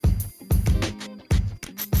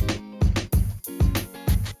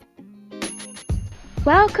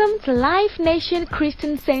Welcome to Life Nation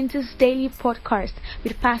Christian Center's daily podcast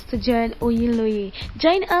with Pastor John Oyinloye.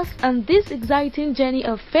 Join us on this exciting journey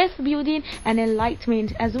of faith building and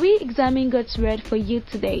enlightenment as we examine God's word for you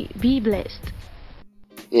today. Be blessed.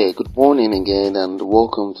 Good morning again and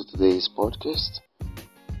welcome to today's podcast.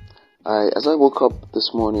 As I woke up this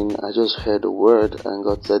morning, I just heard a word and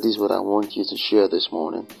God said, "This is what I want you to share this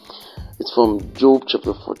morning." It's from Job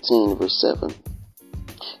chapter 14 verse 7.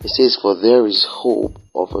 It says, "For there is hope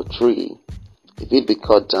of a tree, if it be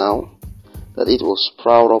cut down, that it will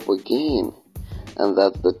sprout up again, and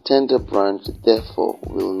that the tender branch therefore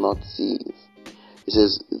will not cease." It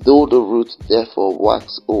says, "Though the root therefore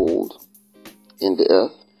wax old in the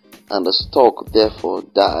earth, and the stalk therefore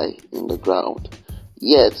die in the ground,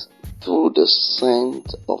 yet through the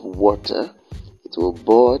scent of water it will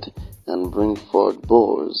bud and bring forth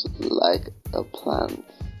boughs like a plant."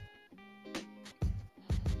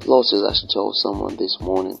 The Lord says I should tell someone this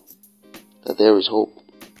morning that there is hope.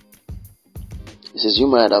 He says you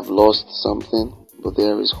might have lost something, but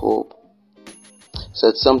there is hope. He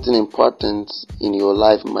said something important in your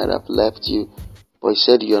life might have left you, but he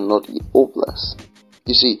said you are not hopeless.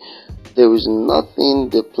 You see, there is nothing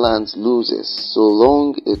the plant loses. So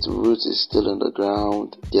long its root is still in the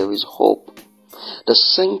ground, there is hope. The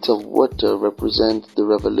scent of water represents the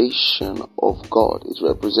revelation of God. It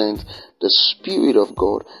represents the Spirit of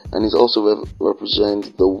God, and it also represents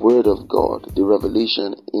the Word of God, the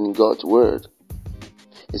revelation in God's Word.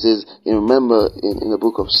 It says, you remember in the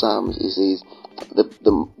book of Psalms, it says,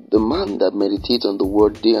 the man that meditates on the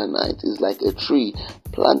Word day and night is like a tree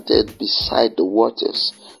planted beside the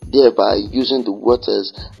waters, thereby using the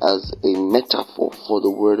waters as a metaphor for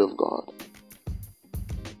the Word of God.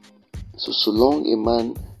 So long a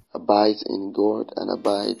man abides in God and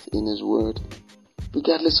abides in His Word,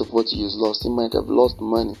 regardless of what he has lost, he might have lost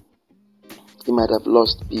money, he might have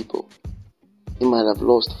lost people, he might have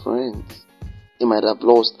lost friends, he might have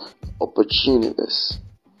lost opportunities,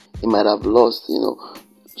 he might have lost,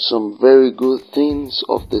 some very good things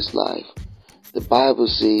of this life. The Bible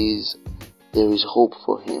says there is hope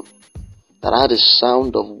for him, that at the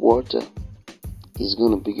sound of water, he's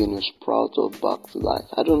going to begin to sprout up back to life.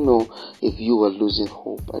 I don't know if you are losing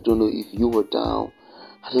hope. I don't know if you are down.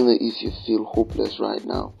 I don't know if you feel hopeless right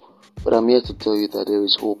now. But I'm here to tell you that there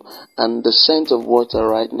is hope. And the scent of water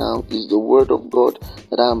right now is the Word of God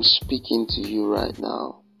that I'm speaking to you right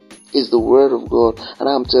now. It's the Word of God, and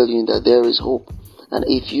I'm telling you that there is hope. And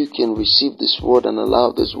if you can receive this Word and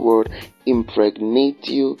allow this Word impregnate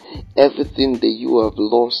you, everything that you have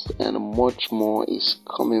lost and much more is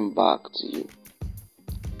coming back to you.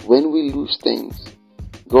 When we lose things,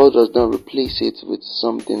 God does not replace it with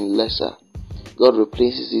something lesser. God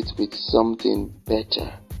replaces it with something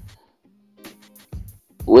better.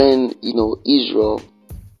 When,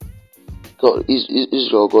 God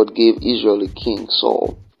gave Israel a king,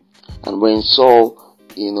 Saul. And when Saul,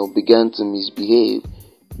 began to misbehave,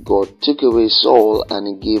 God took away Saul and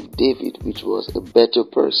he gave David, which was a better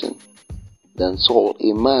person than Saul,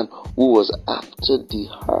 a man who was after the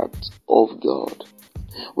heart of God.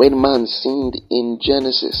 When man sinned in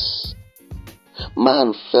Genesis,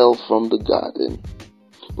 man fell from the garden.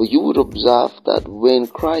 But you would observe that when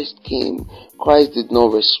Christ came, Christ did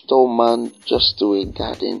not restore man just to a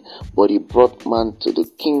garden, but he brought man to the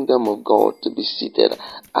kingdom of God to be seated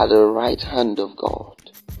at the right hand of God.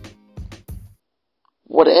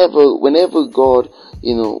 Whenever God,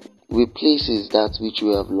 replaces that which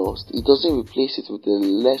we have lost, He doesn't replace it with a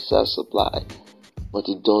lesser supply, but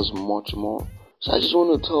He does much more. So I just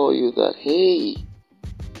want to tell you that, hey,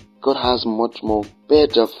 God has much more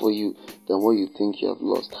better for you than what you think you have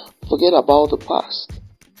lost. Forget about the past.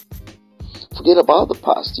 Forget about the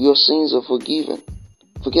past. Your sins are forgiven.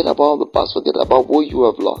 Forget about the past. Forget about what you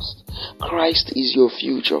have lost. Christ is your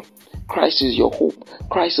future. Christ is your hope.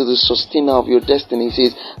 Christ is the sustainer of your destiny. He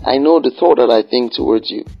says, "I know the thought that I think towards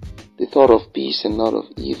you, the thought of peace and not of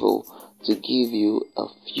evil, to give you a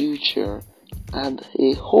future and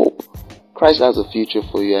a hope." Christ has a future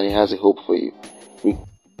for you and He has a hope for you.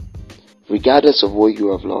 Regardless of what you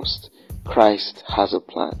have lost, Christ has a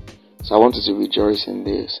plan. So I want you to rejoice in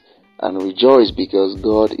this. And rejoice because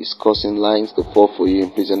God is causing lines to fall for you in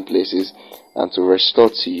pleasant places and to restore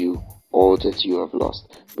to you all that you have lost.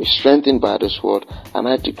 Be strengthened by this word, and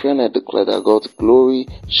I declare and I declare that God's glory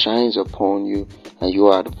shines upon you and you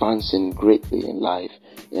are advancing greatly in life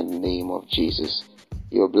in the name of Jesus.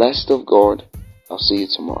 You're blessed of God. I'll see you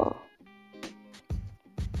tomorrow.